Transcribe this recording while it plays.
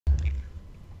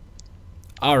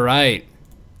All right.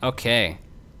 Okay.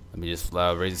 Let me just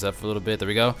raise this up for a little bit. There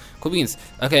we go. Cool beans.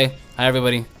 Okay. Hi,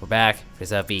 everybody. We're back.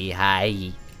 What's up,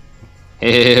 Hi.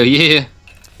 Hell yeah.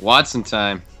 wattSON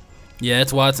time. Yeah,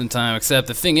 it's wattSON time. Except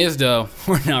the thing is, though,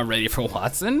 we're not ready for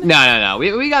wattSON. No.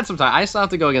 We got some time. I still have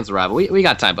to go against the rival. We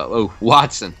got time, but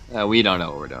wattSON. We don't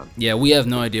know what we're doing. Yeah, we have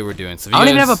no idea what we're doing. So I don't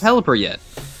even have a Pelipper yet.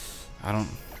 I don't.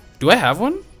 Do I have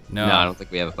one? No, I don't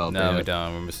think we have a Pelipper yet. No, we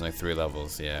don't. We're missing like 3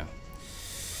 levels. Yeah.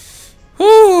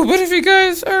 Ooh, but if you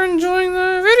guys are enjoying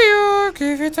the video,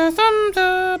 give it a thumbs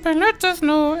up and let us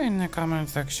know in the comment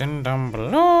section down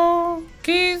below.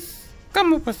 Keith,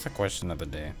 come up with the question of the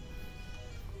day.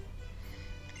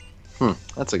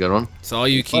 That's a good one. It's all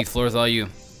you, Keith. Floor is all you.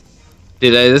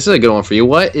 Dude, this is a good one for you.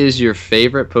 What is your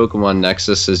favorite Pokemon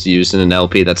Nexus is used in an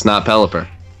LP that's not Pelipper?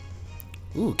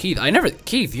 Ooh, Keith,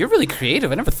 Keith, you're really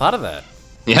creative. I never thought of that.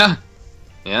 Yeah.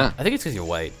 I think it's because you're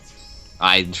white.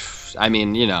 I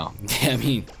mean, you know. Yeah, I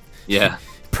mean. Yeah.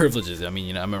 Privileges. I mean,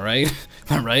 you know, am I right?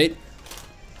 Am I right?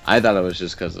 I thought it was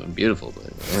just because I'm beautiful.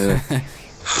 But,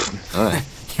 alright.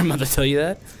 Your mother tell you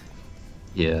that?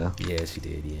 Yeah. Yeah, she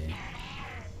did, yeah.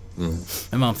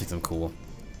 My mom thinks I'm cool.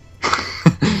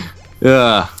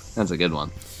 Yeah, that's a good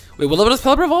one. Wait, what level does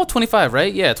Pelipper evolve? 25,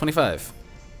 right? Yeah, 25.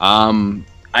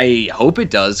 I hope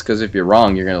it does, because if you're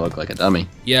wrong, you're gonna look like a dummy.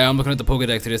 Yeah, I'm looking at the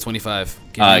Pokedex. It is 25.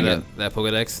 Give me that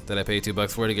Pokedex that I paid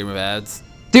 $2 for to get rid of ads.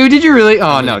 Dude, did you really?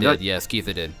 Oh, no. Did. Yes, Keith,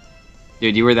 I did.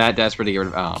 Dude, you were that desperate to get rid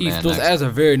of... Oh, Keith, man. those ads are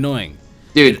very annoying.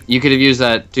 Dude, you could have used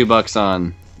that $2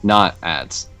 on not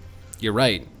ads. You're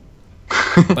right.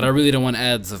 But I really don't want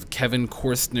ads of Kevin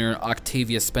Costner,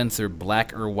 Octavia Spencer,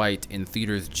 Black or White in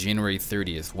theaters January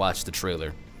 30th. Watch the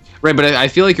trailer. Right, but I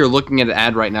feel like you're looking at an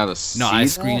ad right now to see I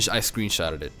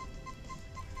screenshotted it.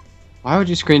 Why would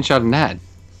you screenshot an ad?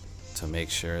 To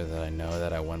make sure that I know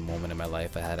that at one moment in my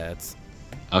life I had ads.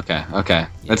 Okay. Yeah.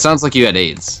 That sounds like you had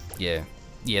AIDS. Yeah,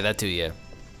 that too, yeah.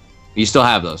 You still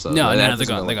have those, though. No, they're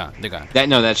gone. They're gone.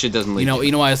 That shit doesn't leave.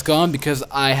 You know why it's gone? Because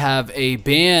I have a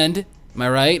band. Am I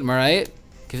right?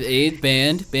 Because AIDS,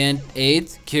 band,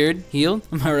 AIDS, cured, healed.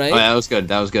 Am I right? Oh, yeah,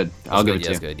 that was good. I'll give it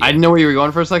to you. Good, yeah. I didn't know where you were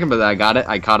going for a second, but I got it.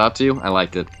 I caught up to you. I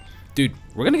liked it. Dude,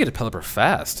 we're gonna get a Pelipper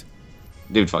fast.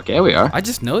 Dude, fuck yeah, we are. I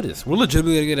just noticed. We're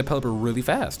legitimately gonna get a Pelipper really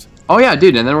fast. Oh yeah,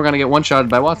 dude, and then we're gonna get one-shotted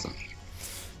by wattSON.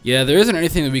 Yeah, there isn't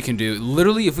anything that we can do.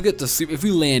 Literally, if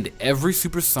we land every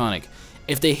supersonic,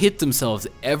 if they hit themselves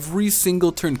every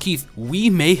single turn, Keith, we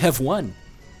may have won.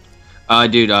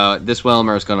 Dude, this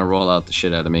Whelmer is gonna roll out the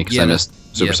shit out of me because I missed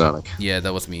Supersonic. Yeah,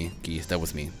 that was me, Keith. That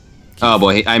was me. Keith. Oh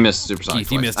boy, I missed Supersonic.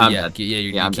 Keith, you missed it. Yeah,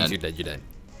 you're dead. You're dead.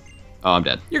 Oh, I'm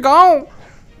dead. You're gone.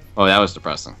 Oh, that was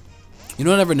depressing. You know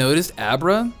what I never noticed?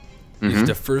 Abra is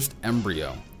the first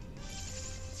embryo.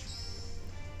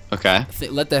 Okay.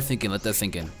 Let that sink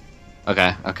in.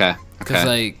 Okay. Because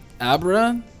like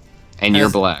Abra. And you're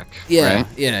black. Yeah. Right?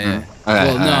 Yeah.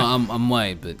 Okay, well, no, I'm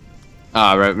white, but.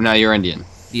 Oh, right. Now you're Indian.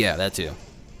 Yeah, that too.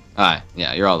 Alright,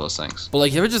 yeah, you're all those things. But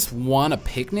like, you ever just want a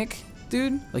picnic,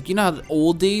 dude? Like, you know how the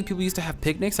old day people used to have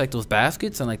picnics, like those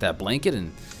baskets and like that blanket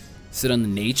and sit on the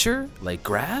nature, like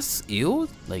grass, ew,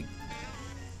 like.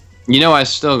 You know I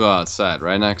still go outside,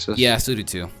 right, Nexus? Yeah, I still do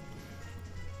too.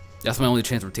 That's my only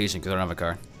transportation because I don't have a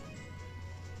car.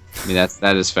 I mean,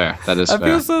 that is fair. That is fair. I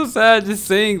feel so sad just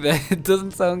saying that. It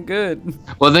doesn't sound good.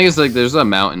 Well, the thing is, like, there's a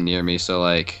mountain near me, so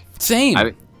like.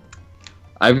 Same.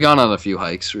 I've gone on a few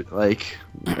hikes, like,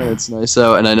 it's nice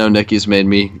out, and I know Nikki's made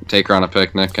me take her on a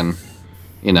picnic, and,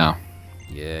 you know.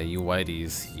 Yeah, you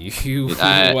whiteys. You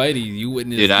whiteys. You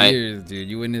witness deers, dude.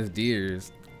 You witness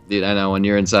deers. Dude, I know, when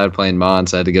you're inside playing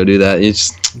Mons, I had to go do that. It's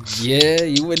just... Yeah,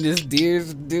 you witness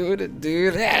deers, dude.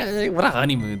 What a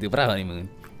honeymoon, dude. What a honeymoon.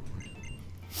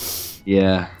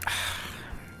 Yeah.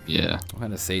 Yeah. I'm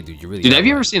trying to say, dude, you really. Dude, have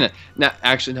you ever seen it? No,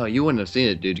 actually, no, you wouldn't have seen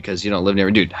it, dude, because you don't live near.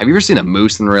 Dude, have you ever seen a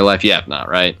moose in real life? Yeah, not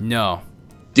right. No.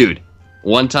 Dude,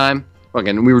 one time,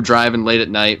 fucking, we were driving late at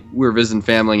night. We were visiting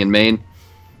family in Maine.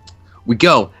 We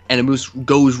go, and a moose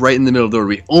goes right in the middle of the road.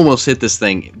 We almost hit this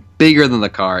thing, bigger than the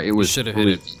car. It was. Should have hit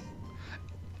it.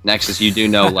 Nexus, you do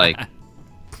know, like.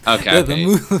 Okay. Yeah, the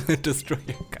moose would destroy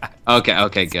your car.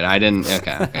 Okay, good. I didn't.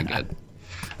 Okay, good.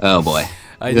 Oh boy.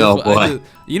 You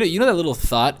know that little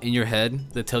thought in your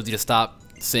head that tells you to stop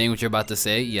saying what you're about to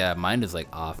say? Yeah, mine is like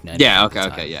off now. Yeah,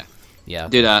 okay, yeah. Yeah.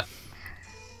 Dude,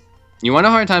 you wanna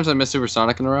know how many times I missed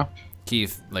Supersonic in a row?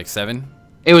 Keith, like 7?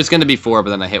 It was gonna be 4,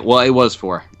 but then I hit, well, it was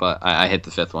 4, but I hit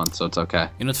the 5th one, so it's okay.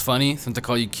 You know what's funny? Since I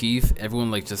call you Keith, everyone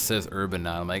like just says Urban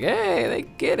now. I'm like, hey, they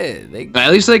get it.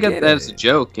 At least they get that as a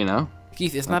joke, you know?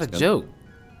 Keith, it's not a joke.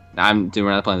 Dude,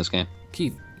 we're not playing this game.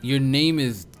 Keith, your name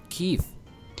is Keith.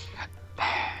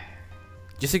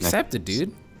 Just accept it,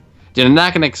 dude. Dude, I'm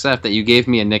not gonna accept that you gave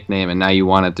me a nickname and now you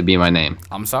want it to be my name.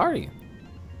 I'm sorry.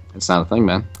 It's not a thing,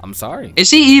 man. I'm sorry. Is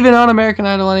he even on American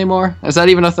Idol anymore? Is that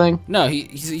even a thing? No,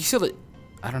 he's still.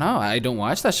 I don't know. I don't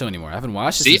watch that show anymore. I haven't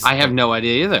watched it. See, I have no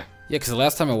idea either. Yeah, because the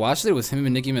last time I watched it was him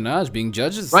and Nicki Minaj being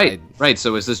judges. Right, right.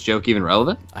 So is this joke even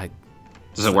relevant?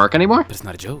 Does it work anymore? But it's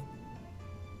not a joke.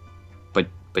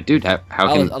 But dude, how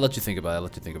can... I'll let you think about it. I'll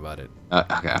let you think about it.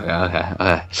 Okay.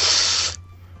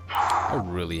 I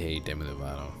really hate Demi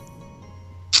Lovato.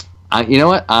 You know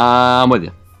what? I'm with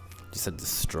you. Just had this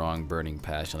strong burning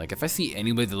passion. Like, if I see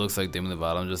anybody that looks like Demi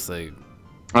Lovato, I'm just like...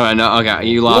 Alright, no, okay.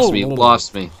 You lost me. You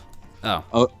lost me.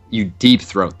 Oh, you deep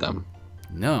throat them.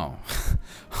 No.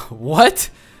 What?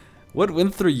 What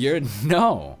went through your...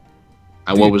 No.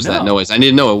 Dude, what was that noise? I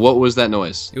need to know. What was that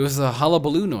noise? It was a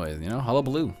hullabaloo noise, you know?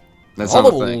 Hullabaloo. That's not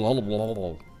a thing.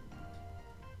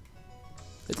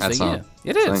 That's not.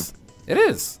 It is. It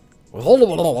is. That's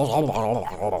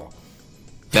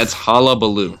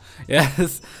hullabaloo.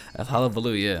 Yes, that's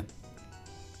hullabaloo, yeah.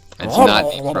 It's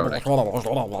not deep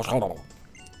throating.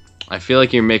 I feel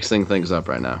like you're mixing things up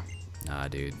right now. Nah,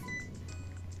 dude.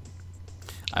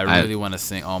 I really want to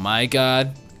sing. Oh my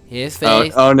god. His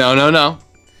face. Oh, no.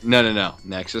 No.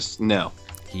 Nexus, no.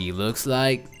 He looks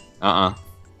like... No.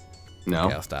 Okay,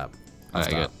 I'll stop.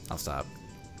 Good. I'll stop.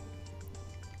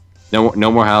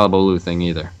 No more hullabaloo thing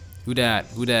either. Who dat?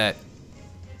 Who dat?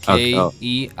 Keith.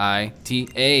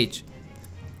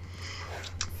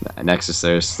 Nexus,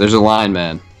 there's a line,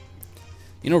 man.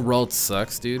 You know Ralt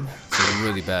sucks, dude? It's a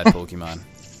really bad Pokemon.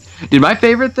 Dude, my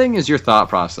favorite thing is your thought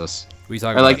process. What are you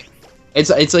talking about? Like,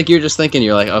 it's like you're just thinking,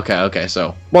 you're like, okay,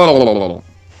 so...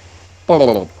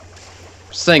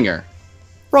 Singer.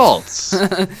 Ralts.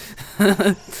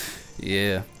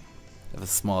 Yeah. I have a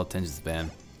small attention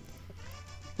span.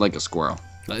 Like a squirrel.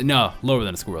 No, lower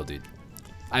than a squirrel, dude.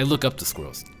 I look up to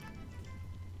squirrels.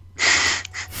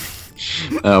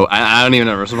 Oh, I don't even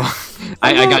know. First of all,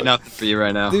 I got nothing for you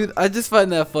right now. Dude, I just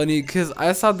find that funny because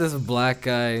I saw this black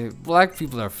guy. Black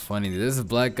people are funny, dude. There's a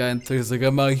black guy and he's like,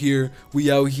 I'm out here.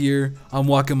 We out here. I'm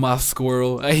walking my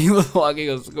squirrel. And he was walking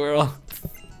a squirrel.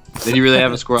 Did he really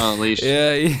have a squirrel on a leash?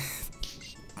 Yeah.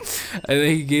 I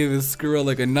think he gave his squirrel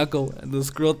like a knuckle, and the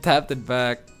squirrel tapped it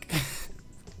back.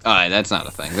 Alright, that's not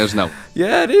a thing. There's no.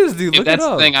 Yeah, it is, dude. If that's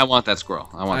the thing, I want that squirrel.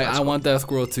 I want that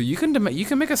squirrel too. You can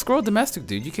make a squirrel domestic,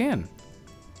 dude. You can.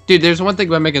 Dude, there's one thing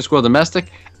about making a squirrel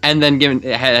domestic, and then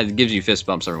it gives you fist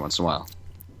bumps every once in a while.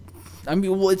 I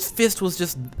mean, well, its fist was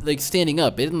just like standing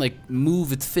up. It didn't like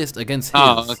move its fist against his.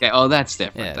 Oh, okay. Oh, that's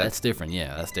different. Yeah, that's different.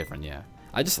 Yeah, that's different. Yeah.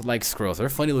 I just like squirrels. They're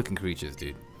funny looking creatures,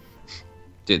 dude.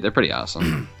 Dude, they're pretty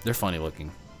awesome. They're funny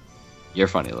looking. You're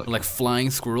funny looking. Like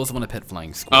flying squirrels. I want to pet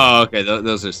flying squirrels. Oh, okay.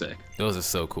 Those are sick. Those are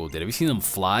so cool, dude. Have you seen them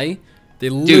fly? They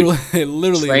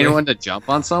literally train one to jump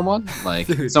on someone, like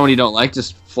someone you don't like,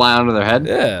 just fly onto their head.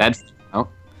 Yeah. That's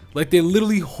like they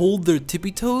literally hold their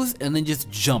tippy toes and then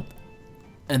just jump,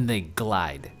 and they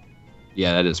glide.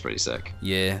 Yeah, that is pretty sick.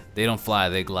 Yeah, they don't fly,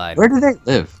 they glide. Where do they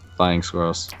live? Flying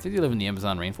squirrels. I think they live in the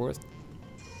Amazon rainforest.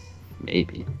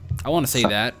 Maybe. I want to say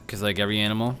that because like every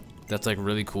animal, that's like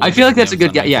really cool. I feel like that's a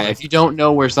good guy. Yeah, if you don't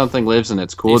know where something lives and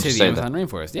it's cool, just say the Amazon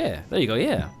rainforest. Yeah, there you go.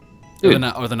 Yeah. Dude.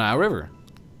 Or the Nile River.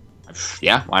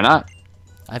 Yeah, why not?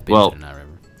 I've been to the Nile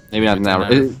River. Maybe not the Nile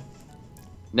River.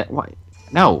 Why?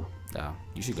 No. No,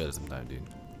 you should go to sometime, dude.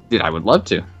 Dude, I would love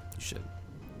to. You should.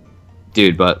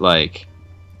 Dude, but like,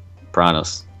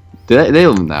 piranhas. They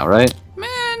live now, right?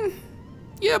 Man,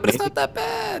 yeah, but it's not that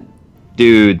bad.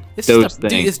 Dude, those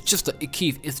things. Dude, it's just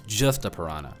Keith. It's just a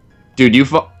piranha. Dude, you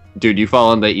fall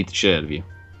and they eat the shit out of you.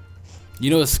 You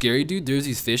know what's scary, dude? There's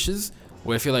these fishes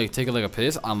where if you like take like a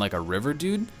piss on like a river,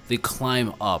 dude, they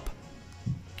climb up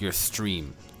your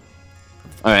stream.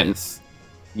 All right,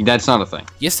 that's not a thing.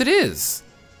 Yes, it is.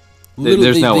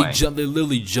 There's no way. They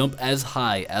literally jump as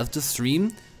high as the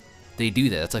stream. They do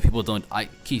that. That's why people don't.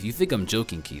 Keith, you think I'm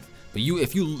joking, Keith? But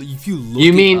if you look.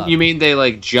 You mean they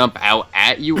like jump out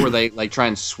at you, or they like try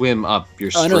and swim up your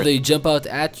stream? Oh no, they jump out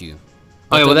at you.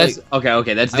 Oh yeah, well that's like,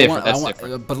 okay. That's different. That's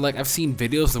different. But like I've seen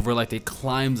videos of where like they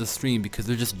climb the stream because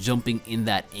they're just jumping in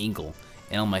that angle,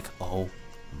 and I'm like, oh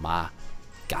my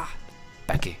god,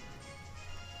 Becky.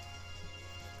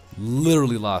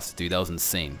 Literally lost, dude. That was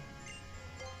insane.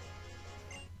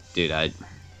 Dude, I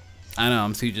know.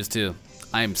 I'm speechless too.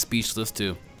 I am speechless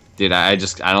too. Dude, I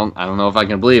don't know if I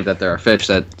can believe that there are fish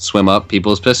that swim up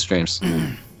people's piss streams.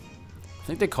 I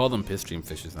think they call them piss stream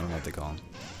fishes. I don't know what they call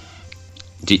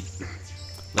them.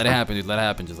 Let it happen, dude. Let it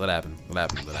happen. Just let it happen.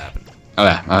 Let it happen.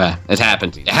 Okay. It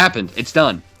happened. It happened. It's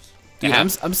done. Dude, I'm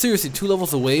seriously 2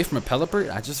 levels away from a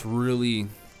Pelipper. I just really.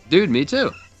 Dude, me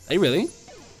too. Hey, really?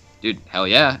 Dude, hell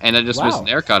yeah. And I just missed an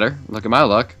air cutter. Look at my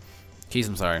luck. Keys,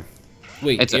 I'm sorry.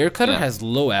 Wait, air cutter has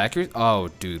low accuracy? Oh,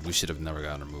 dude, we should have never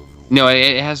gotten a move. No,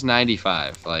 it has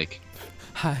 95. Like.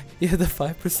 Hi, yeah, the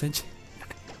 5%.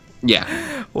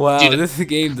 Yeah. Wow, dude, this is a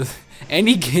game.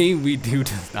 Any game we do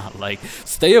does not like.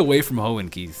 Stay away from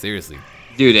Hoenn, Keys. Seriously.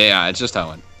 Dude, yeah, it's just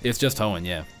Hoenn. It's just Hoenn,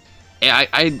 yeah. Yeah,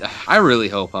 I really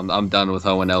hope I'm done with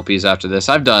Hoenn LPs after this.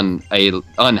 I've done a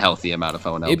unhealthy amount of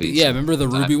Hoenn LPs. Yeah, remember the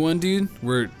Ruby one, dude?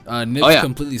 Where Nips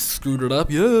completely screwed it up.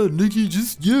 Yeah, Nikki,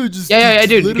 Yeah, I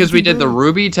did, because we did the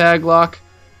Ruby tag lock.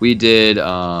 We did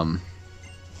the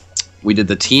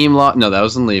team lock. No, that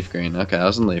was in Leaf Green. Okay, that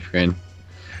was in Leaf Green.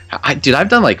 Dude, I've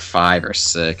done like 5 or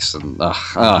 6, and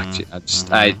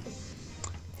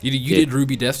you did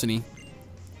Ruby Destiny.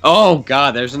 Oh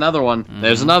God, there's another one.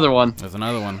 There's another one. There's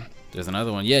another one. There's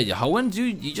another one. Yeah, Hoenn,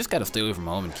 dude, you just gotta stay away from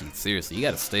Hoenn, Keith. Seriously, you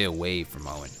gotta stay away from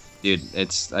Hoenn. Dude, I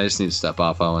just need to step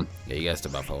off Hoenn. Yeah, you gotta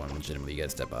step off Hoenn. Legitimately, you gotta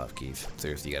step off, Keith.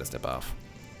 Seriously, you gotta step off.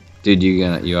 Dude, you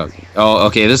up? Oh,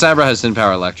 okay. This Abra has Sin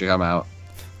Power Electric. I'm out.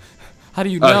 How do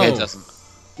you know? Okay, it doesn't.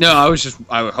 No,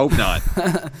 I would hope not.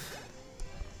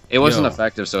 It wasn't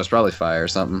effective, so it's probably fire or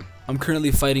something. I'm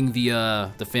currently fighting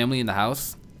the family in the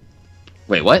house.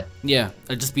 Wait, what? Yeah,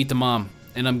 I just beat the mom,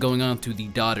 and I'm going on to the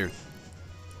daughter.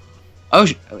 Oh,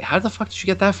 how the fuck did you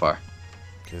get that far?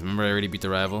 Because remember I already beat the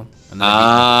rival? And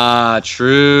then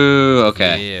true.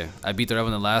 Okay. Yeah, I beat the rival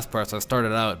in the last part, so I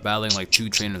started out battling like 2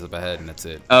 trainers up ahead, and that's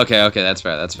it. Okay, that's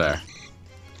fair, that's fair.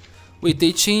 Wait,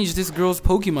 they changed this girl's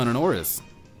Pokemon in Oris.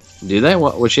 Do they?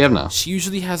 What's she have now? She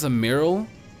usually has a Meryl.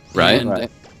 Right, and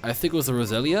I think it was a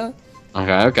Roselia.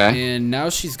 Okay. And now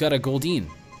she's got a Goldeen.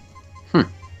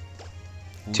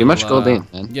 Too much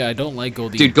Goldeen, man. Yeah, I don't like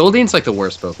Goldeen. Dude, Goldeen's like the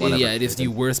worst Pokemon ever. Yeah, it is the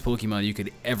worst Pokemon you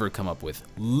could ever come up with.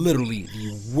 Literally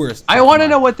the worst Pokemon. I want to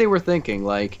know what they were thinking.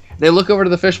 Like, they look over to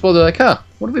the fishbowl, they're like, huh,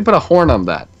 what if we put a horn on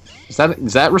that? Is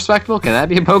that respectable? Can that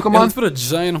be a Pokemon? Yeah, let's put a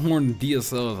giant horn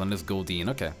DSLs on this Goldeen.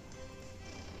 Okay.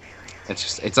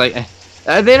 It's like,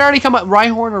 they'd already come up,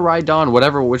 Rhyhorn or Rhydon,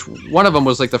 whatever, which one of them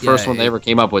was like the first one they ever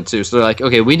came up with, too. So they're like,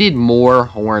 okay, we need more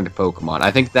horned Pokemon.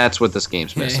 I think that's what this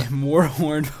game's missing. Yeah, more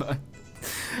horned.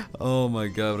 Oh my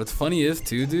god, what's funny is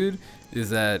too, dude, is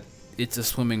that it's a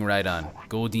swimming Rhydon.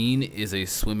 Goldeen is a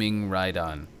swimming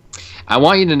Rhydon. I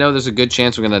want you to know there's a good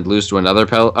chance we're going to lose to another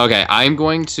Okay, I'm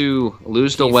going to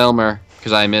lose to Whelmer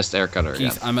because I missed Air Cutter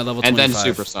again. I'm at level 25. And then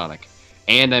Supersonic.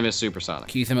 And I missed Supersonic.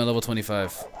 Keith, I'm at level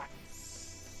 25.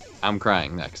 I'm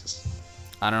crying, Nexus.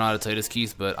 I don't know how to tell you this,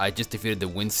 Keith, but I just defeated the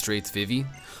Wind Straits Vivi.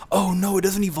 Oh no, it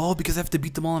doesn't evolve because I have to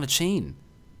beat them all on a chain.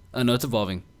 Oh no, it's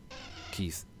evolving.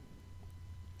 Keith.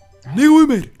 Nigga, we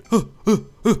made it.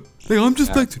 Nigga, I'm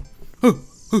just flexing.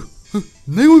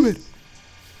 Nigga, we made it.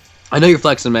 I know you're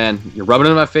flexing, man. You're rubbing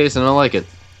it in my face, and I don't like it.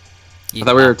 I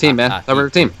thought we were a team, man. I thought we were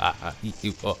a team.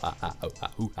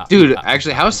 Dude,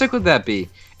 actually, how sick would that be?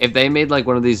 If they made like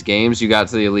one of these games, you got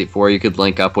to the Elite Four, you could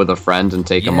link up with a friend and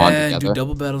take them on together. Yeah, do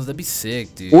double battles. That'd be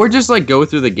sick, dude. Or just like go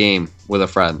through the game with a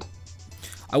friend.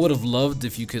 I would have loved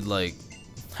if you could like.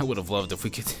 I would have loved if we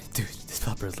could. Dude, this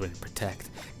Pelipper is going to protect.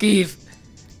 Keith.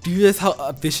 Do you realize how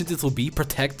efficient this will be?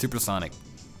 Protect Supersonic.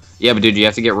 Yeah, but dude, you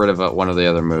have to get rid of one of the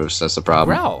other moves. That's the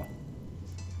problem. Growl.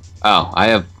 Oh, I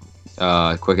have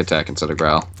Quick Attack instead of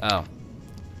Growl. Oh.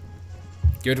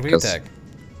 Get rid of Quick Attack.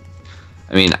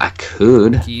 I mean, I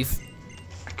could. Keith.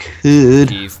 I could.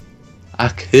 Keith. I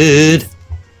could.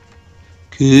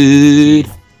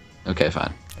 Could. Okay,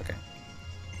 fine. Okay.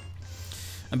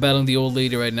 I'm battling the old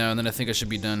lady right now, and then I think I should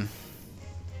be done.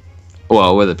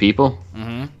 Well, with the people?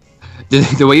 Mm-hmm.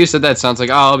 The way you said that sounds like,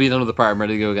 oh, I'll be done with the part. I'm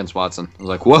ready to go against wattSON. I was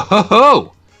like,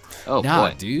 whoa! Oh, nah,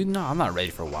 boy. dude, no, I'm not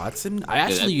ready for wattSON. I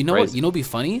actually, you know what? You know what'd be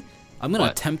funny? I'm gonna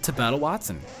attempt to battle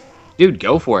wattSON. Dude,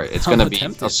 go for it. It's gonna be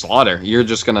a slaughter. You're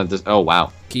just gonna oh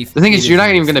wow. Keith, the thing is, you're not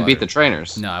even gonna beat the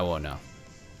trainers. No, I won't. No.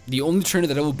 The only trainer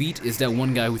that I will beat is that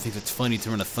one guy who thinks it's funny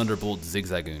to run a Thunderbolt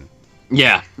Zigzagoon.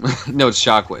 Yeah. No, it's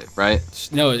Shockwave, right?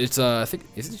 No, it's I think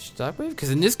is it Shockwave?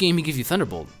 Because in this game he gives you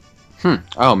Thunderbolt.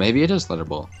 Oh, maybe it is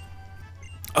Thunderbolt.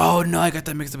 Oh no, I got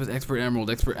that mixed up with Expert Emerald.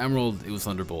 Expert Emerald, it was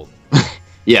Thunderbolt.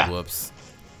 Yeah. Whoops.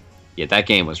 Yeah, that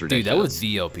game was ridiculous. Dude, that was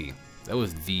the LP. That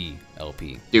was the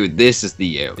LP. Dude, this is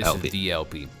the LP. This is the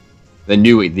LP. The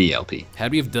new the LP.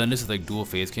 Had we have done this with like dual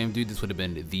phase cam, dude, this would have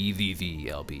been the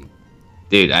LP.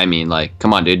 Dude, I mean, like,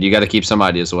 come on, dude, you got to keep some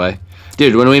ideas away.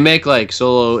 Dude, when we make like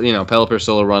solo, you know, Pelipper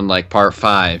solo run like part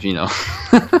 5, you know.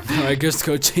 I guess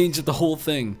go change the whole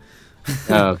thing.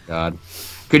 Oh God.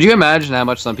 Could you imagine how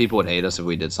much some people would hate us if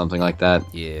we did something like that?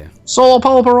 Yeah. Solo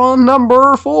Pelipper on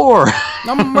number 4.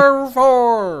 Number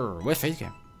 4. Where's face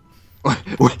cam?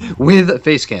 with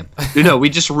face cam. No, we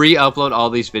just re-upload all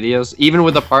these videos, even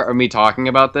with the part of me talking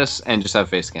about this, and just have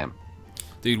face cam.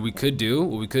 Dude, what we could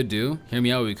do. Hear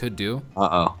me out. What we could do.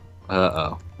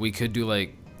 We could do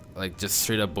like just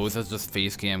straight up both of us just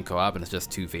face cam co-op, and it's just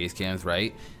 2 face cams,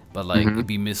 right? But like it'd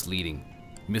be misleading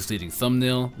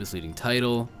thumbnail, misleading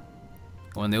title.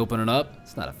 When they open it up,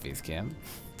 it's not a face cam.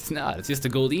 It's not. It's just a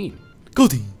Goldine.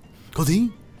 Goldine.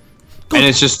 Goldine. And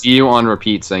it's just you on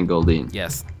repeat saying Goldine.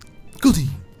 Yes. Goldine.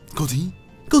 Goldine.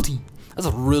 Goldine. That's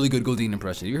a really good Goldine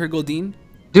impression. You heard Goldine?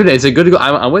 Dude, it's a good.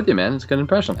 I'm with you, man. It's a good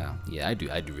impression. Yeah, I do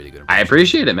really good. I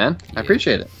appreciate it, man. I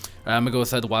appreciate it. Alright, I'm gonna go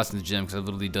inside the wattSON gym because I've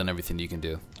literally done everything you can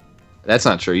do. That's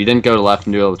not true. You didn't go to left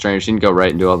and do all the trainers. You didn't go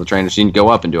right and do all the trainers. You didn't go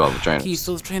up and do all the trainers. Keith,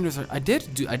 those trainers are. I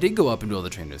did go up and do all the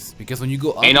trainers because when you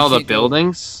go up, Ain't all the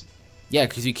buildings? Yeah,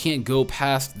 because you can't go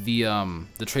past the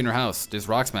trainer house. There's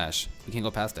rock smash. You can't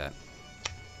go past that.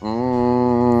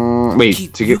 Wait,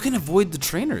 Keith, you can avoid the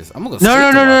trainers. I'm gonna go.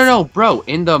 No, bro.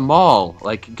 In the mall,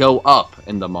 like go up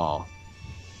in the mall.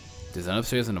 There's an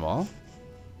upstairs in the mall.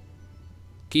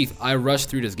 Keith, I rushed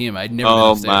through this game. I'd never been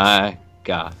Oh upstairs. my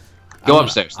god. Go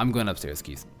upstairs. I'm going upstairs,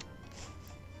 Keith.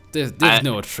 There's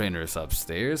no trainers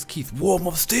upstairs. Keith, whoa, I'm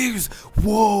upstairs.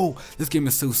 Whoa, this game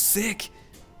is so sick.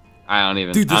 I don't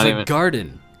even. Dude, there's a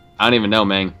garden. I don't even know,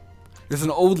 man. There's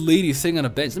an old lady sitting on a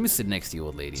bench. Let me sit next to you,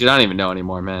 old lady. Dude, I don't even know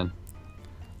anymore, man.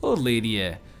 Old lady,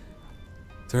 yeah.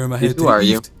 Turn my head to the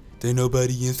east. There's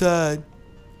nobody inside.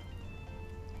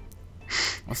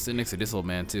 I'll sit next to this old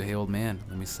man too. Hey, old man,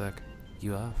 let me suck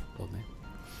you off, old man.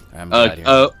 All right, I'm out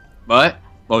here. What?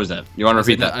 What was that? You want to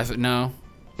repeat that? I said no.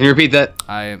 Can you repeat that?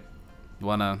 I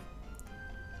wanna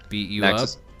beat you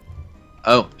Nexus.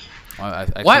 up.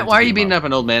 Oh. Why are you beating up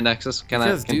an old man, Nexus?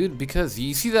 Because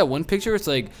you see that one picture? It's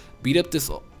like beat up this.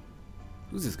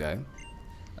 Who's this guy?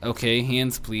 Okay,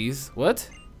 hands please. What?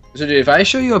 So, dude, if I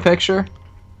show you a picture,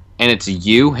 and it's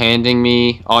you handing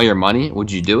me all your money, would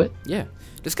you do it? Yeah.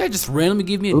 This guy just randomly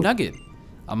gave me a nugget.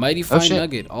 A mighty fine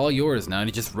nugget, all yours now, and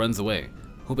he just runs away.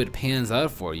 Hope it pans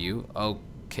out for you.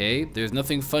 Okay, there's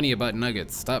nothing funny about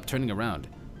nuggets. Stop turning around.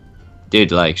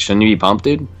 Dude, like, shouldn't you be pumped,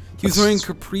 dude? He's wearing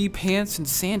capri pants and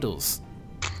sandals.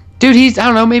 Dude, I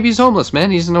don't know, maybe he's homeless, man.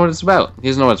 He doesn't know what it's about. He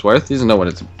doesn't know what it's worth. He doesn't know what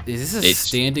it's... Is this a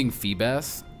standing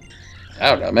Feebas?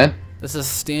 I don't know, man. This is a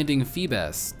standing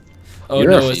Feebas. Oh,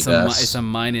 You're no, it's a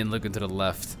mine looking to the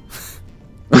left.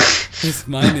 This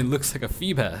mine looks like a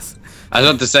Feebas. I was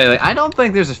about to say, like, I don't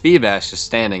think there's a Feebas just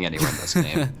standing anywhere in this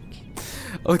game.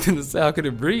 I was gonna say, how could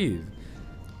it breathe?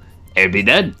 It'd be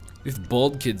dead. This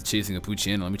bald kid's chasing a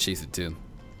Pucciano. Let me chase it too.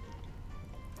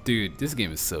 Dude, this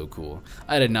game is so cool.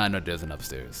 I did not know there's an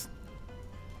upstairs.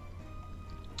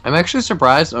 I'm actually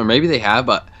surprised, or maybe they have,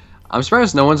 but I'm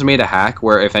surprised no one's made a hack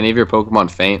where if any of your Pokemon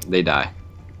faint, they die.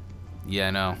 Yeah,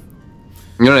 I know.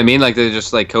 You know what I mean? Like, they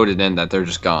just, like, coded in that they're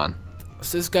just gone.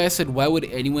 So this guy said, why would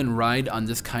anyone ride on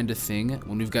this kind of thing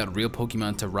when we've got real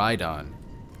Pokemon to ride on?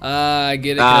 I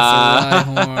get it, that's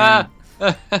a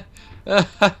Rhyhorn.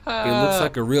 It looks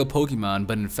like a real Pokemon,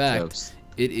 but in fact,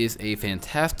 it is a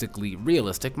fantastically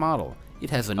realistic model.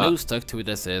 It has a note stuck to it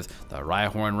that says, the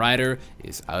Rhyhorn rider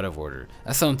is out of order.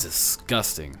 That sounds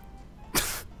disgusting.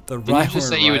 The Did you just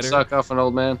say you would suck off an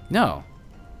old man? No.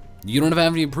 You don't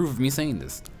have any proof of me saying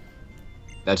this.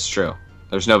 That's true.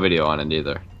 There's no video on it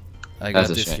either. I got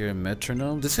this here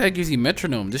metronome. This guy gives you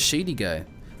metronome. This shady guy.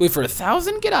 Wait, for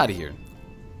 1,000? Get out of here.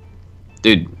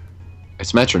 Dude,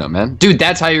 it's metronome, man. Dude,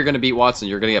 that's how you're gonna beat wattSON.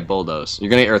 You're gonna get bulldoze. You're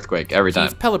gonna get earthquake every time.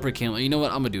 If Pelipper can't, you know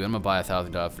what I'm gonna do? I'm gonna buy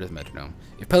 $1,000 for this metronome.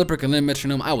 If Pelipper can learn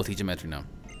metronome, I will teach him metronome.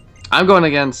 I'm going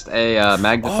against a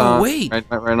Magneton. Oh wait,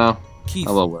 right now. Keith,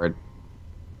 a little worried.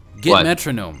 Get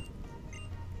metronome.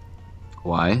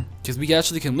 Why? Because we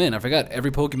actually can win. I forgot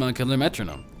every Pokemon can learn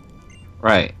metronome.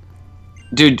 Right.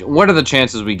 Dude, what are the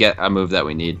chances we get a move that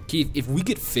we need? Keith, if we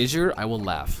get Fissure, I will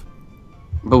laugh.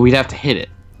 But we'd have to hit it.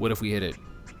 What if we hit it?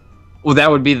 Well,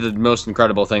 that would be the most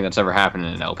incredible thing that's ever happened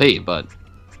in an LP, but...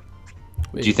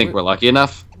 Wait, do you think we're lucky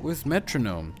enough? Where's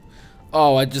metronome?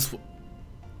 Oh,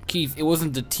 Keith, it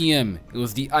wasn't the TM. It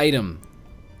was the item.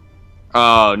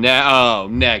 Oh,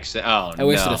 next. Oh, I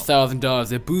wasted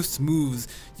 $1,000. It boosts moves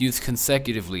used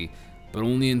consecutively, but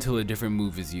only until a different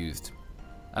move is used.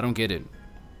 I don't get it.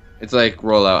 It's like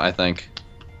rollout, I think.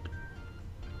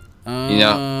 You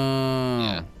know?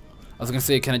 Yeah. I was gonna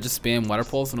say, can I just spam Water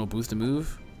Pulse and it'll boost a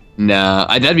move? No,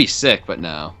 that'd be sick, but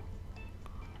no.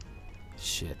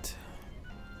 Shit.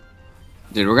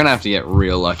 Dude, we're gonna have to get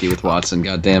real lucky with wattSON,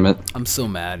 goddammit. I'm so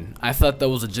mad. I thought that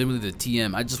was legitimately the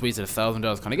TM. I just wasted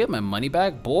 $1,000. Can I get my money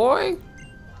back, boy?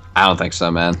 I don't think so,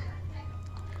 man.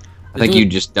 I think you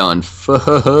just done fucked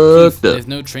up. There's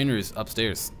no trainers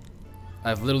upstairs.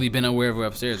 I've literally been aware we're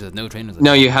upstairs. There's no trainers.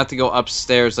 No, you have to go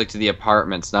upstairs, like to the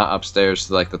apartments, not upstairs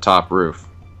to like the top roof.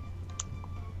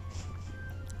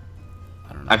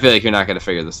 I don't know. I feel like you're not gonna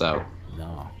figure this out.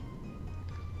 No.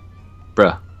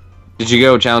 Bruh. Did you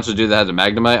go challenge the dude that had the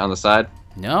Magnemite on the side?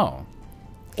 No.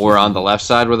 Or on the left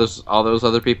side where there's all those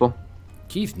other people?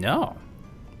 Keith, no.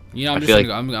 You know, I'm I just feel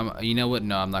gonna go, you know what?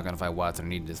 No, I'm not gonna fight Watson. I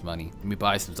need this money. Let me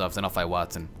buy some stuff, then I'll fight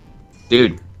Watson.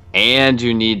 Dude, and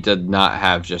you need to not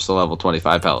have just a level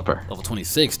 25 Pelipper. Level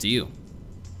 26 to you.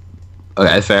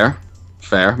 Okay, fair.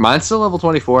 Fair. Mine's still level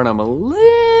 24 and I'm a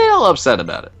little upset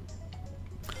about it.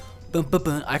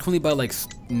 I can only buy like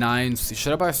 9.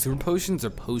 Should I buy super potions or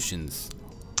potions?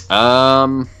 If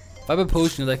I buy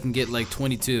potions, I can get like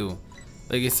 22.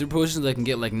 Like, if super potions, I can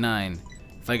get like 9.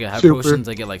 If I get high potions,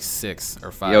 I get like 6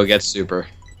 or 5. Yo, get super.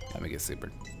 Let me get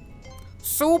super.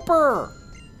 Super!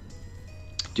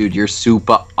 Dude, you're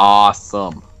super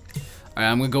awesome.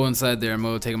 Alright, I'm gonna go inside there and I'm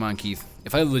gonna take him on, Keith.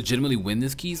 If I legitimately win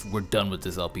this, Keith, we're done with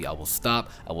this LP. I will stop,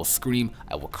 I will scream,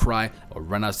 I will cry, I will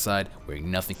run outside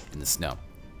wearing nothing in the snow.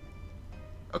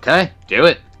 Okay, do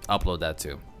it. Upload that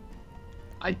too.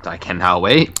 I cannot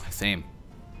wait. Same.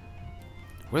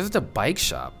 Where's the bike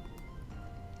shop?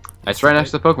 It's right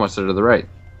next to the Pokemon Center to the right.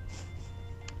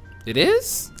 It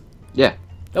is? Yeah.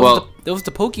 That was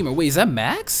the Pokemon. Wait, is that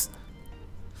Max?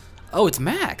 Oh, it's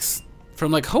Max.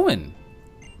 From like Hoenn.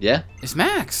 Yeah? It's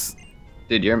Max.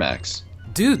 Dude, you're Max.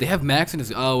 Dude, they have Max in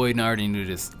this. Oh, wait, no, I already knew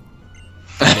this.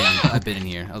 I've been in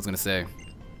here. I was gonna say.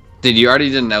 Dude, you already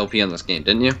did an LP on this game,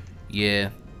 didn't you? Yeah.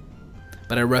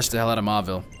 But I rushed the hell out of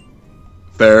Mauville.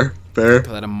 Fair. Put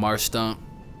out a Marsh Stomp.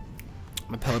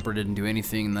 My Pelipper didn't do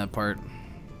anything in that part.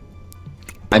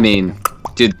 I mean,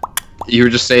 dude, you were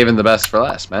just saving the best for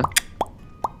last, man.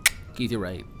 Keith, you're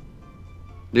right.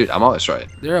 Dude, I'm always right.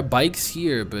 There are bikes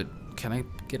here, but can I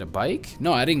get a bike?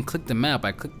 No, I didn't click the map.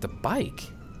 I clicked the bike.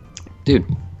 Dude,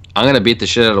 I'm gonna beat the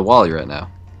shit out of Wally right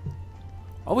now.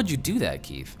 Why would you do that,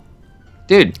 Keith?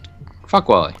 Dude, fuck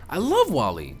Wally. I love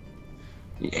Wally.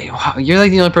 You're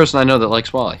like the only person I know that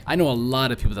likes Wally. I know a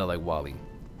lot of people that like Wally.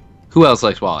 Who else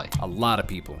likes Wally? A lot of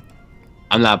people.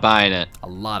 I'm not buying it. A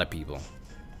lot of people.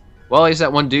 Wally's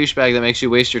that one douchebag that makes you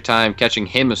waste your time catching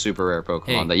him a super rare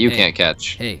Pokemon that you can't catch.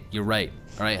 Hey, you're right.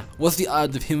 Alright, what's the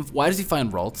odds of him? Why does he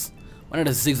find Ralts? Why not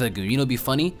a Zigzagoon? You know, it'd be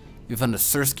funny if you found a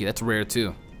Surskit. That's rare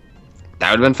too.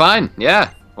 That would've been fine.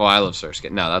 Yeah. Well, I love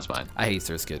Surskit. No, that's fine. I hate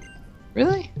Surskit.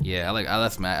 Really? Yeah, I like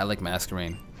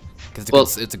Masquerain.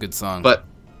 Cause it's a good song. But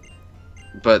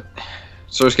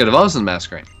Surskit evolves in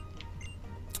Masquerain.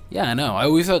 Yeah, I know. I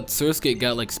always thought Surskit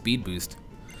got like speed boost.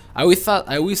 I always thought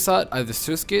either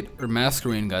Surskit or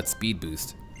Masquerain got speed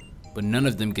boost, but none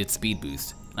of them get speed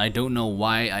boost. I don't know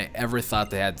why I ever thought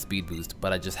they had speed boost,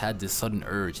 but I just had this sudden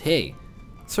urge. Hey,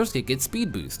 Surskit gets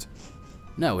speed boost.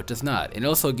 No, it does not. It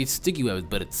also gets sticky webs,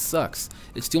 but it sucks.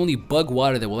 It's the only bug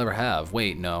water that we'll ever have.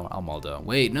 Wait, no, Almaldo.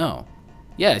 Wait, no.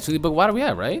 Yeah, it's the only bug water we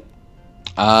have, right?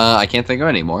 I can't think of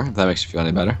any more, if that makes you feel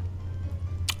any better.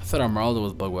 I thought Armaldo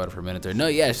was bug water for a minute there. No,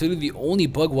 yeah, it's literally the only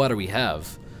bug water we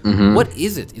have. Mm-hmm. What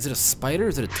is it? Is it a spider?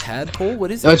 Is it a tadpole?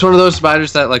 What is it? No, it's one of those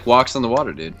spiders that like walks on the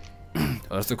water, dude. Oh,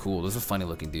 those are cool. Those are funny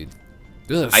looking, dude.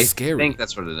 Those are scary. I think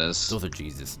that's what it is. Those are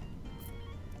Jesus.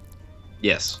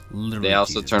 Yes. Literally they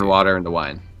also Jesus, turn dude. water into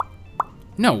wine.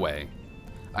 No way.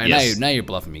 All right, Yes. now you're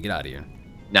bluffing me. Get out of here.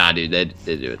 Nah, dude,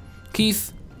 they do it.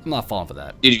 Keith, I'm not falling for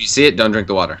that. Dude, if you see it, don't drink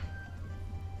the water.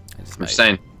 I just I'm might. just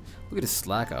saying. Look at this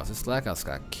Slack House. This Slack House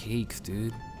got cakes,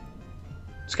 dude.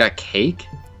 It's got cake?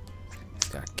 It's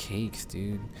got cakes,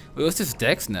 dude. Wait, what's this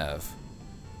Dex Nav?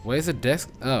 Why is it Dex?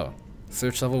 Oh,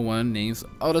 search level 1 names.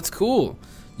 Oh, that's cool.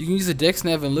 You can use the Dex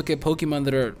Nav and look at Pokemon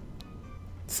that are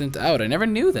sent out. I never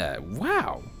knew that.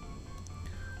 Wow.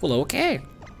 Well, okay.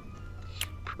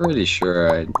 Pretty sure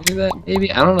I knew that.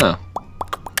 Maybe I don't know.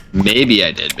 Maybe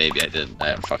I did. Maybe I didn't.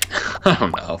 I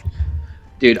don't know.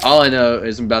 Dude, all I know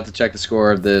is I'm about to check the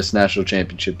score of this national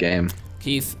championship game.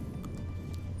 Keith,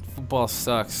 football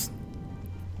sucks.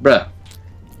 Bruh.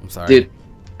 I'm sorry. Dude,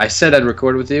 I said I'd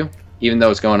record with you, even though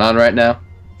it's going on right now.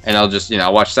 And I'll just,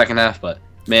 I'll watch second half, but,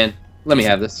 man, let me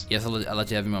have this. Yes, I'll let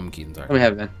you have your moment, Keith. I'm sorry. Let me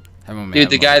have it, man. Have a moment. Dude,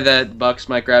 the guy that Bucks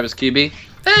might grab his QB,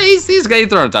 hey, he's going to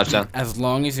throw a touchdown. As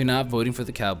long as you're not voting for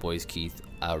the Cowboys, Keith,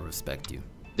 I'll respect you.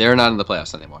 They're not in the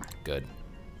playoffs anymore. Good.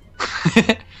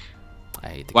 I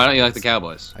hate the Why don't you Cowboys. like the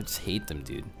Cowboys? I just hate them,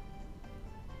 dude.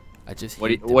 I just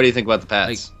hate What do you think about the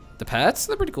Pats? Like, the Pats?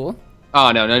 They're pretty cool.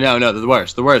 Oh, no, they're the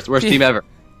worst. The worst team ever.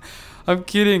 I'm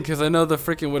kidding, because I know the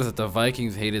freaking, what is it, the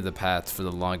Vikings hated the Pats for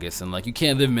the longest, and like, you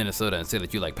can't live in Minnesota and say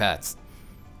that you like Pats.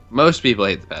 Most people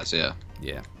hate the Pats, yeah.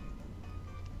 Yeah.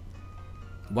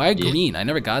 Why green? I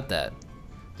never got that.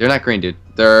 They're not green, dude.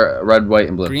 They're red, white,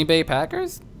 and blue. Green Bay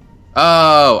Packers?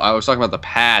 Oh, I was talking about the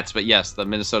Pats, but yes, the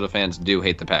Minnesota fans do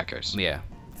hate the Packers. Yeah.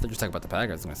 I thought you were talking about the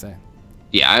Packers, I was going to say.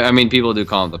 Yeah, I mean, people do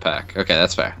call them the Pack. Okay,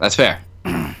 that's fair. That's fair.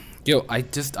 Yo, I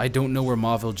don't know where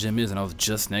Mauville Gym is, and I was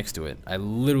just next to it. I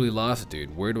literally lost it,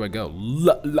 dude. Where do I go?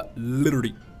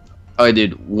 Literally. Alright,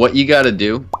 dude, what you gotta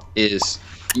do is...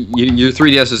 your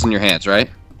 3DS is in your hands, right?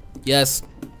 Yes.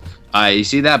 You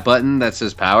see that button that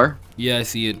says power? Yeah, I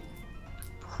see it.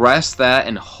 Press that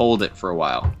and hold it for a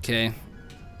while. Okay.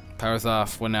 Power's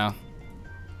off. What now?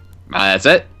 That's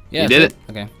it. Yeah, you did it.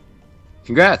 Okay.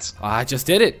 Congrats. Oh, I just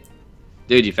did it.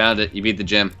 Dude, you found it. You beat the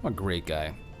gym. I'm a great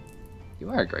guy.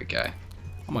 You are a great guy.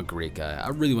 I'm a great guy. I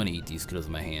really want to eat these Skittles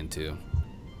in my hand, too.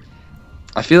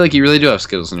 I feel like you really do have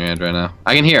Skittles in your hand right now.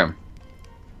 I can hear them.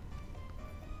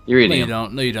 You're eating them. No, you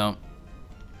don't. No, you don't.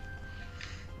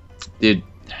 Dude,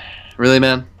 really,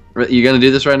 man? You gonna do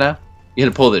this right now? You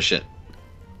gotta pull this shit.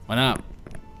 Why not?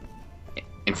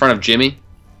 In front of Jimmy?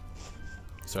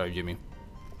 Sorry, Jimmy.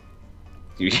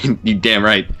 You damn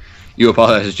right. You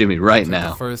apologize to Jimmy right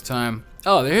now. The first time.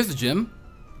 Oh, there's the gym.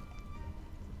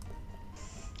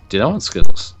 Dude, I want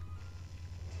Skittles.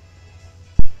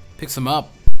 Pick some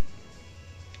up.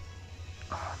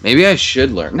 Maybe I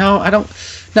should learn. No, I don't.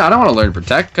 No, I don't want to learn to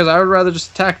protect because I would rather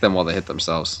just attack them while they hit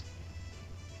themselves.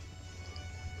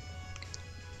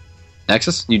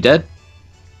 Nexus, you dead?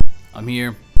 I'm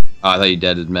here. Oh, I thought you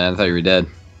dead, man. I thought you were dead.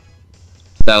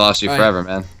 That lost you All right. forever,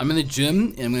 man. I'm in the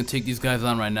gym, and I'm going to take these guys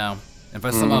on right now. If I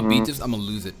somehow beat this, I'm going to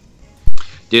lose it.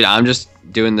 Dude, I'm just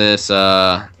doing this,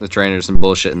 the trainers and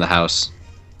bullshit in the house.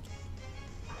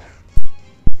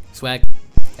 Swag.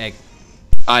 Egg.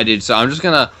 Alright, dude, so I'm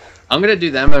gonna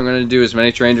do them. I'm gonna do as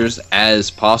many trainers as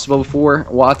possible before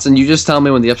Watson. You just tell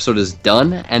me when the episode is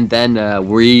done, and then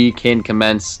we can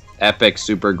commence epic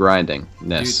super grinding.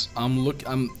 Dude, I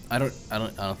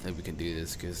don't think we can do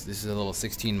this because this is a level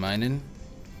 16 mining.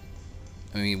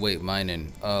 I mean, wait,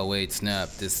 mining. Oh wait, snap.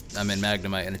 I'm in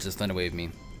Magnemite and it just thunder waved me.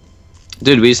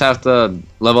 Dude, we just have to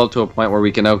level up to a point where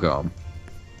we can Oko them.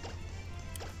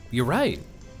 You're right.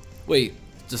 Wait,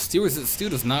 the Steel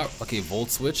does not. Okay, Volt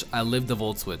Switch. I live the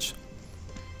Volt Switch.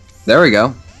 There we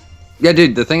go. Yeah,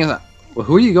 dude, the thing is,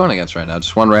 who are you going against right now?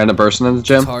 Just one random person in the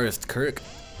gym? Guitarist Kirk.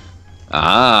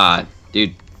 Ah,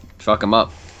 dude, fuck him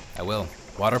up. I will.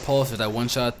 Water Pulse, did I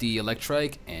one-shot the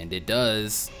Electrike? And it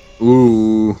does.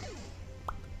 Ooh.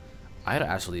 I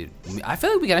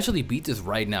feel like we can actually beat this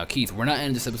right now. Keith, we're not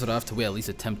ending this episode off till we at least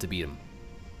attempt to beat him.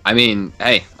 I mean,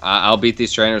 hey, I'll beat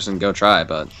these trainers and go try,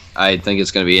 but I think it's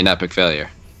going to be an epic failure.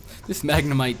 This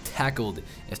Magnemite tackled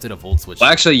instead of Volt Switch.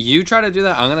 Well, actually, you try to do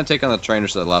that. I'm going to take on the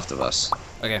trainers to the left of us.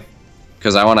 Okay.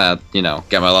 Because I want to,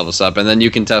 get my levels up, and then you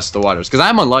can test the waters. Because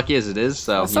I'm unlucky as it is,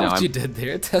 so, That's not what you did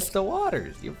there. Test the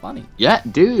waters. You're funny. Yeah,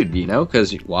 dude,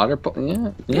 because water...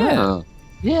 Yeah.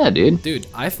 Yeah, dude. Dude,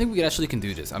 I think we actually can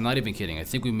do this. I'm not even kidding. I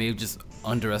think we may have just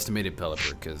underestimated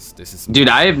Pelipper, because this is... Dude,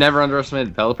 I have never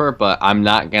underestimated Pelipper, but I'm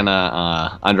not going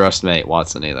to underestimate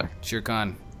Watson either. Shere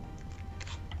Khan.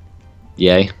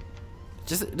 Yay.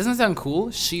 It doesn't sound cool.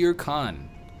 Shere Khan.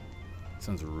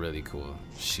 Sounds really cool.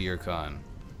 Shere Khan.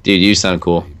 Dude, you sound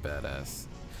cool. Really badass.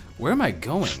 Where am I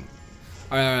going?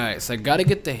 Alright, so I gotta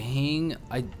get the hang.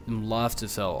 I am lost to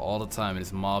sell all the time.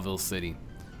 It's Mauville City.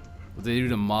 What they do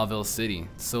to Mauville City?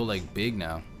 It's so like big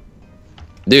now.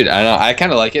 Dude, I know. I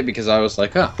kind of like it because I was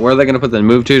like, where are they gonna put the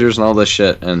move tutors and all this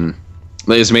shit? And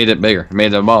they just made it bigger,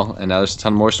 made it a mall, and now there's a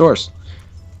ton more stores.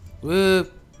 Woo!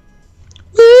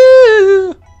 Woo!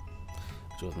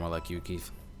 Which was more like you, Keith.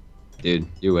 Dude,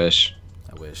 you wish.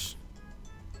 I wish.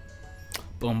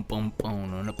 Boom, boom,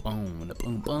 boom, boom,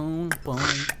 boom, boom,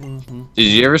 boom, boom. Did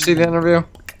you ever see the interview?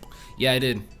 Yeah, I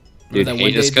did. Dude,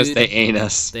 hate us because they ain't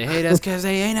us. They hate us because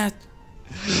they ain't us.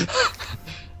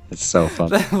 It's so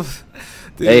funny.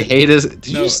 They hate us. Did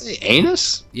you say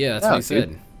anus? Yeah, that's what he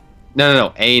said.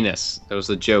 No, anus. There was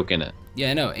a joke in it.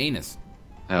 Yeah, I know, anus.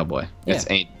 Oh boy, Yeah. it's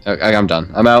ain't. Okay, I'm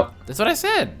done. I'm out. That's what I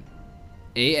said.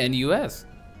 A-N-U-S.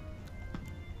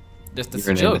 That's You're a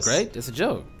an joke, anus. right? That's a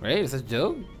joke, right? It's a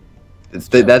joke.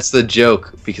 That's the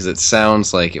joke because it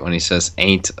sounds like it when he says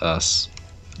 "ain't us."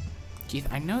 Keith,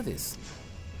 I know this.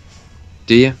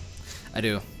 Do you? I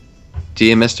do. Do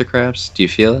you, Mr. Krabs? Do you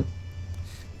feel it?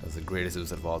 That was the greatest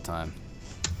episode of all time.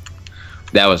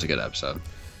 That was a good episode.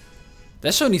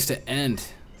 That show needs to end.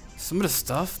 Some of the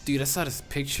stuff, dude, I saw this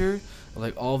picture of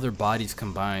like all of their bodies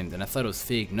combined, and I thought it was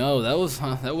fake. No, that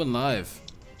wasn't live.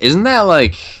 Isn't that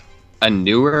like a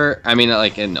newer? I mean,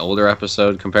 like an older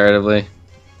episode comparatively.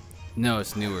 No,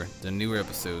 it's newer. The newer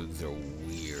episodes are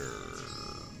weird.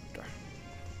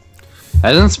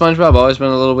 Hasn't SpongeBob always been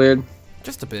a little weird?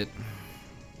 Just a bit.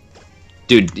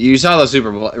 Dude, you saw the Super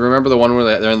Bowl. Remember the one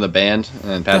where they're in the band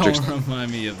and Patrick's... Don't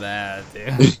remind me of that,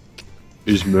 dude.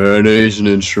 Is mayonnaise an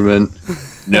instrument?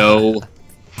 No.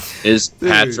 Is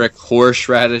Patrick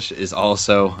horseradish is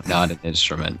also not an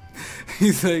instrument?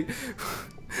 He's like,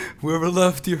 whoever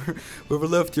left your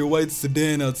white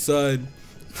sedan outside.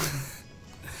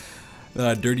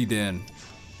 Dirty Dan.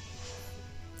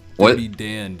 What? Dirty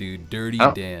Dan, dude. Dirty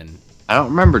Dan. I don't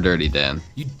remember Dirty Dan.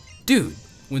 Dude,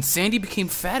 when Sandy became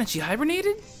fat and she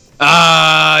hibernated?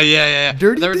 Yeah.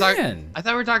 Dirty Dan. I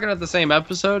thought we were talking about the same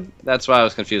episode. That's why I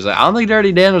was confused. Like, I don't think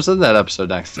Dirty Dan was in that episode,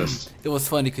 Nexus. It was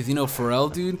funny because you know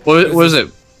Pharrell, dude. What was it?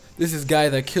 This is guy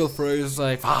that killed Pharrell. He was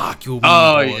like, fuck you.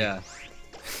 Oh, boy. yeah.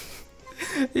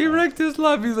 He wrecked his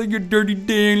life. He's like, you're Dirty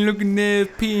Dan, looking ass,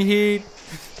 pinhead.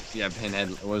 Yeah, Pinhead.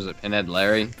 What was it? Pinhead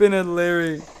Larry? Pinhead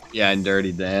Larry. Yeah, and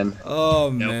Dirty Dan. Oh,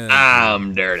 No, man.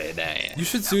 I'm Dirty Dan. You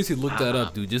should seriously look that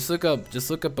up, dude. Just look up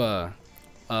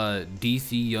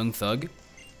DC Young Thug.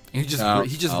 And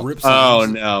he just rips. Oh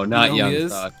him. no, not You know who he Young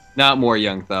is? Thug. Not more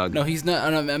Young Thug. No, he's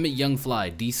not. I meant Young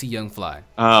Fly. DC Young Fly.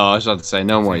 Oh, I was about to say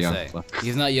no more Young Say. Thug.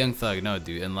 He's not Young Thug, no,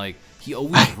 dude. And like he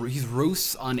always he's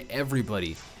roasts on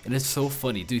everybody, and it's so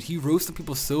funny, dude. He roasts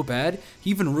people so bad, he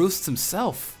even roasts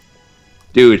himself.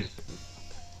 Dude,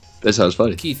 that sounds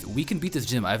funny. Keith, we can beat this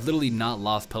gym. I've literally not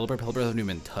lost Pelipper. Pelipper hasn't even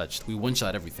been touched. We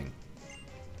one-shot everything.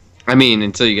 I mean,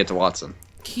 until you get to wattSON.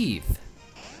 Keith,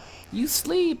 you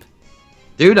sleep.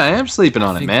 Dude, I am sleeping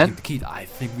on it, man. Keith, I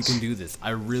think we can do this.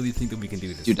 I really think that we can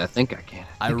do this. Dude, I think I can.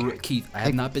 Keith, I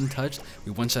have not been touched.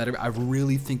 We one-shot every. I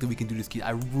really think that we can do this, Keith.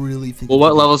 I really think. Well,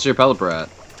 what level's your Pelipper at?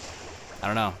 I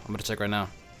don't know. I'm gonna check right now.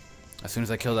 As soon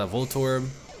as I kill that Voltorb.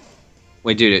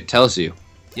 Wait, dude, it tells you.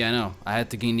 Yeah, I know. I had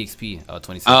to gain the XP. Oh,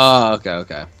 26. Oh,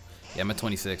 okay. Yeah, I'm at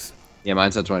 26. Yeah,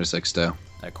 mine's at 26 too.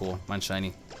 Alright, cool. Mine's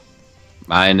shiny.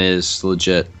 Mine is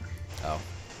legit. Oh.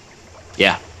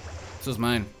 Yeah. So's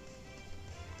mine.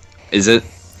 Is it?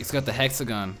 It's got the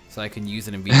hexagon, so I can use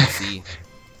it in VGC.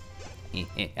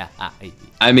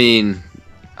 I mean,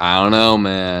 I don't know,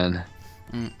 man.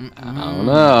 I don't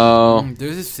know.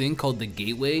 There's this thing called the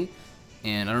Gateway,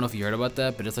 and I don't know if you heard about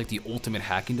that, but it's like the ultimate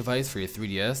hacking device for your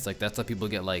 3DS. Like, that's how people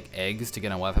get like eggs to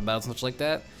get on Wi-Fi battles and such like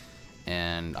that.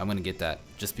 And I'm gonna get that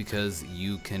just because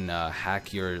you can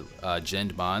hack your gen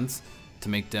bonds to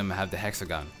make them have the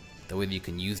hexagon. That way you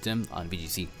can use them on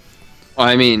VGC. Well,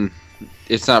 I mean,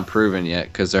 it's not proven yet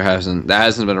because that hasn't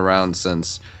been around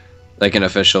since like an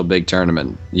official big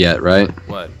tournament yet, right?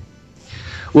 What?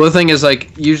 Well, the thing is,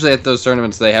 like, usually at those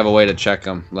tournaments they have a way to check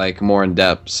them, like, more in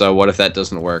depth. So what if that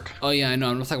doesn't work? Oh yeah, I know.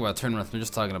 I'm not talking about tournaments. I'm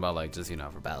just talking about like just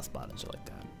for battle spot and shit like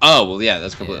that. Oh well, yeah,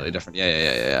 that's completely different.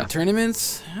 Yeah.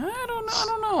 Tournaments? I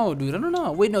don't know, dude. I don't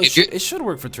know. Wait, no, it should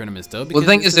work for tournaments though. Well, the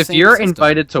thing is, if you're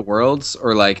invited to Worlds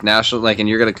or like national, like, and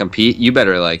you're gonna compete, you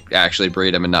better like actually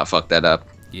breed them and not fuck that up.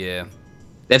 Yeah.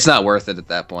 It's not worth it at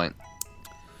that point.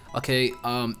 Okay,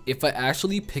 if I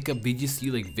actually pick up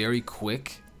VGC like very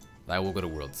quick, I will go to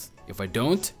Worlds. If I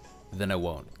don't, then I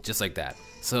won't. Just like that.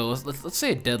 So let's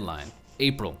say a deadline,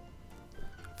 April.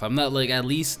 If I'm not like at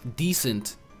least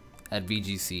decent at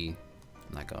VGC,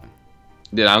 I'm not going.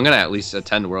 Dude, I'm gonna at least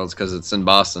attend Worlds because it's in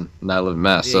Boston and I live in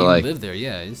Mass. Yeah, so you like, live there,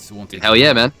 yeah. It just won't take hell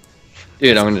yeah, man.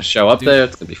 Dude, I'm gonna show up there.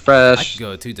 It's gonna be I fresh. could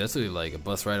go too. That's really like a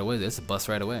bus ride away. That's a bus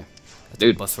ride away. That's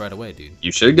Dude, a bus ride away, dude.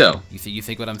 You should go. You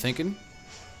think what I'm thinking?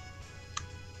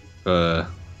 Pillow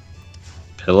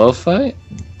fight?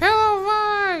 Pillow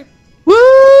fight!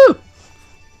 Woo!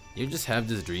 You just have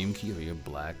this dream, Keith, where you're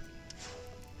black.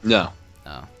 No.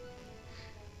 No.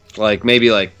 Like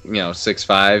maybe like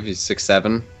 6'5", he's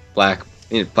 6'7", black,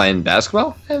 playing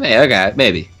basketball. Okay,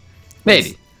 maybe.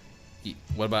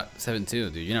 What about 7'2",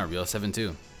 dude? You're not real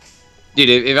 7'2". Dude,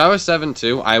 if I was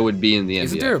 7'2", I would be in the NBA.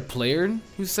 Isn't there a player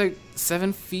who's like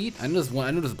 7 feet? I know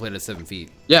there's a player that's 7 feet.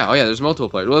 Yeah, oh yeah, there's multiple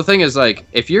players. Well, the thing is, like,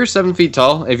 if you're 7 feet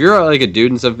tall, if you're like a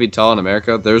dude and 7 feet tall in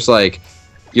America, there's like,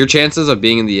 your chances of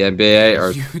being in the NBA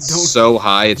are so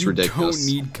high, it's ridiculous.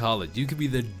 You don't need college. You could be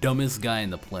the dumbest guy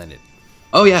on the planet.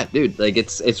 Oh yeah, dude, like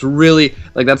it's really,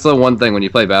 like, that's the one thing when you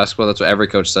play basketball, that's what every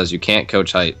coach says, you can't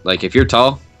coach height. Like, if you're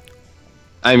tall,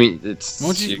 I mean, it's...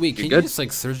 Won't you, wait, can good. you just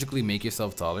like surgically make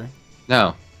yourself taller?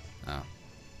 No. Oh.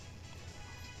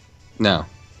 No.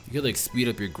 You could like speed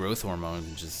up your growth hormones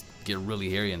and just get really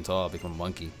hairy and tall, become a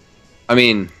monkey. I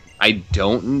mean, I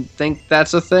don't think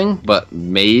that's a thing, but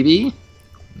maybe.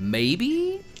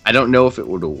 Maybe? I don't know if it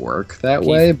would work that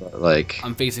way, but like...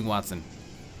 I'm facing wattSON.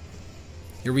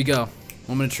 Here we go.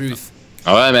 Moment of truth.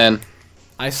 Alright, man.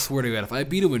 I swear to God, if I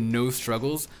beat him with no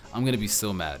struggles, I'm gonna be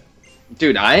so mad.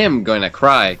 Dude, I am going to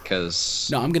cry, because...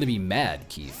 No, I'm gonna be mad,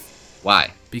 Keith.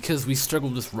 Why? Because we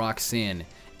struggled with Roxanne,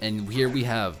 and here we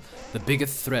have the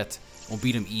biggest threat We'll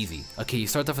beat him easy. Okay, you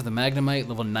start off with the Magnemite,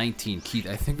 level 19. Keith,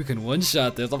 I think we can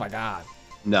one-shot this. Oh my god.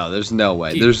 No, there's no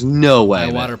way. Keith, there's no way.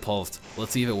 I water pulsed.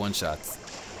 Let's see if it one-shots.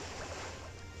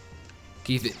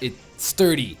 Keith, it's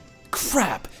sturdy.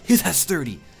 Crap! His has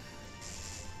sturdy.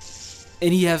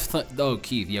 And he has oh,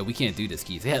 Keith, yeah, we can't do this,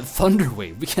 Keith. They have Thunder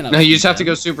Wave. We cannot. No, you just have to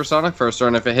go supersonic first,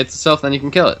 and if it hits itself, then you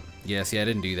can kill it. Yeah, see, I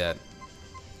didn't do that.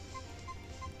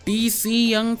 BC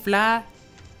Young Fly.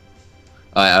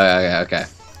 Okay.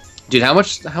 Dude, how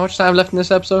much time left in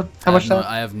this episode? How much time?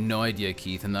 I have no idea,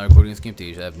 Keith. I'm not recording this game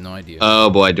to I have no idea. Oh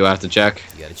boy, do I have to check?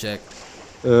 You gotta check.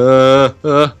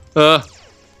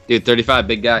 Dude, 35,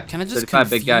 big guy. Can I just 35,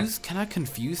 big guy. Can I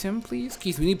confuse him, please?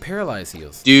 Keith, we need paralyze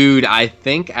heals. Dude, I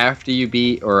think after you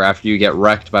beat or after you get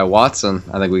wrecked by wattSON,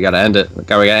 I think we gotta end it. We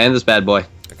gotta end this bad boy.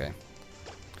 Okay.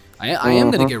 I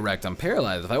am gonna get wrecked. I'm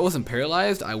paralyzed. If I wasn't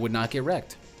paralyzed, I would not get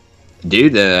wrecked.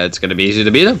 Dude, it's gonna be easy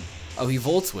to beat him. Oh, he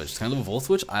volt switched. Can I live a volt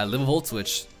switch? I live a volt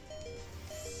switch.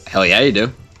 Hell yeah, you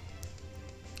do.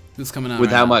 Who's coming out?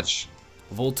 With right how now? much?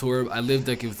 Voltorb. I lived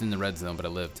like it was in the red zone, but I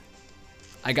lived.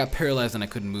 I got paralyzed and I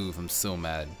couldn't move. I'm so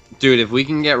mad. Dude, if we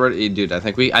can get rid of... Dude, I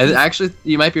think actually,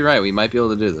 you might be right. We might be able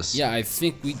to do this. Yeah, I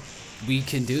think we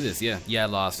can do this. Yeah, I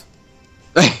lost.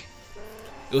 It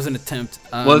was an attempt.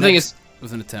 Well, the thing is... It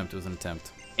was an attempt. It was an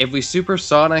attempt. If we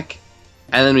supersonic,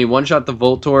 and then we one-shot the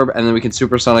Voltorb, and then we can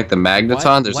supersonic the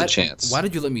Magneton, there's a chance. Why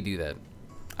did you let me do that?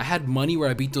 I had money where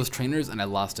I beat those trainers, and I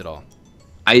lost it all.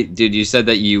 Dude, you said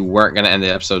that you weren't going to end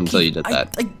the episode until you did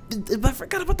that. I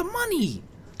forgot about the money.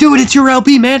 Dude, it's your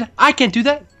LB, man. I can't do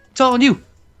that. It's all on you.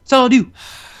 It's all on you.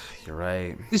 You're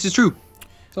right. This is true.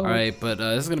 Alright, but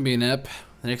this is going to be an ep.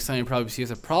 The next time you probably see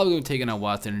us, I'm probably going to take it on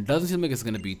wattSON. It doesn't seem like it's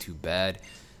going to be too bad.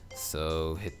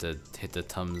 So hit the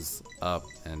thumbs up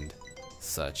and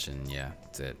such, and yeah,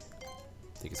 that's it.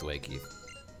 Take us away, Keith.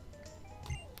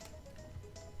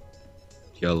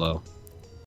 YOLO.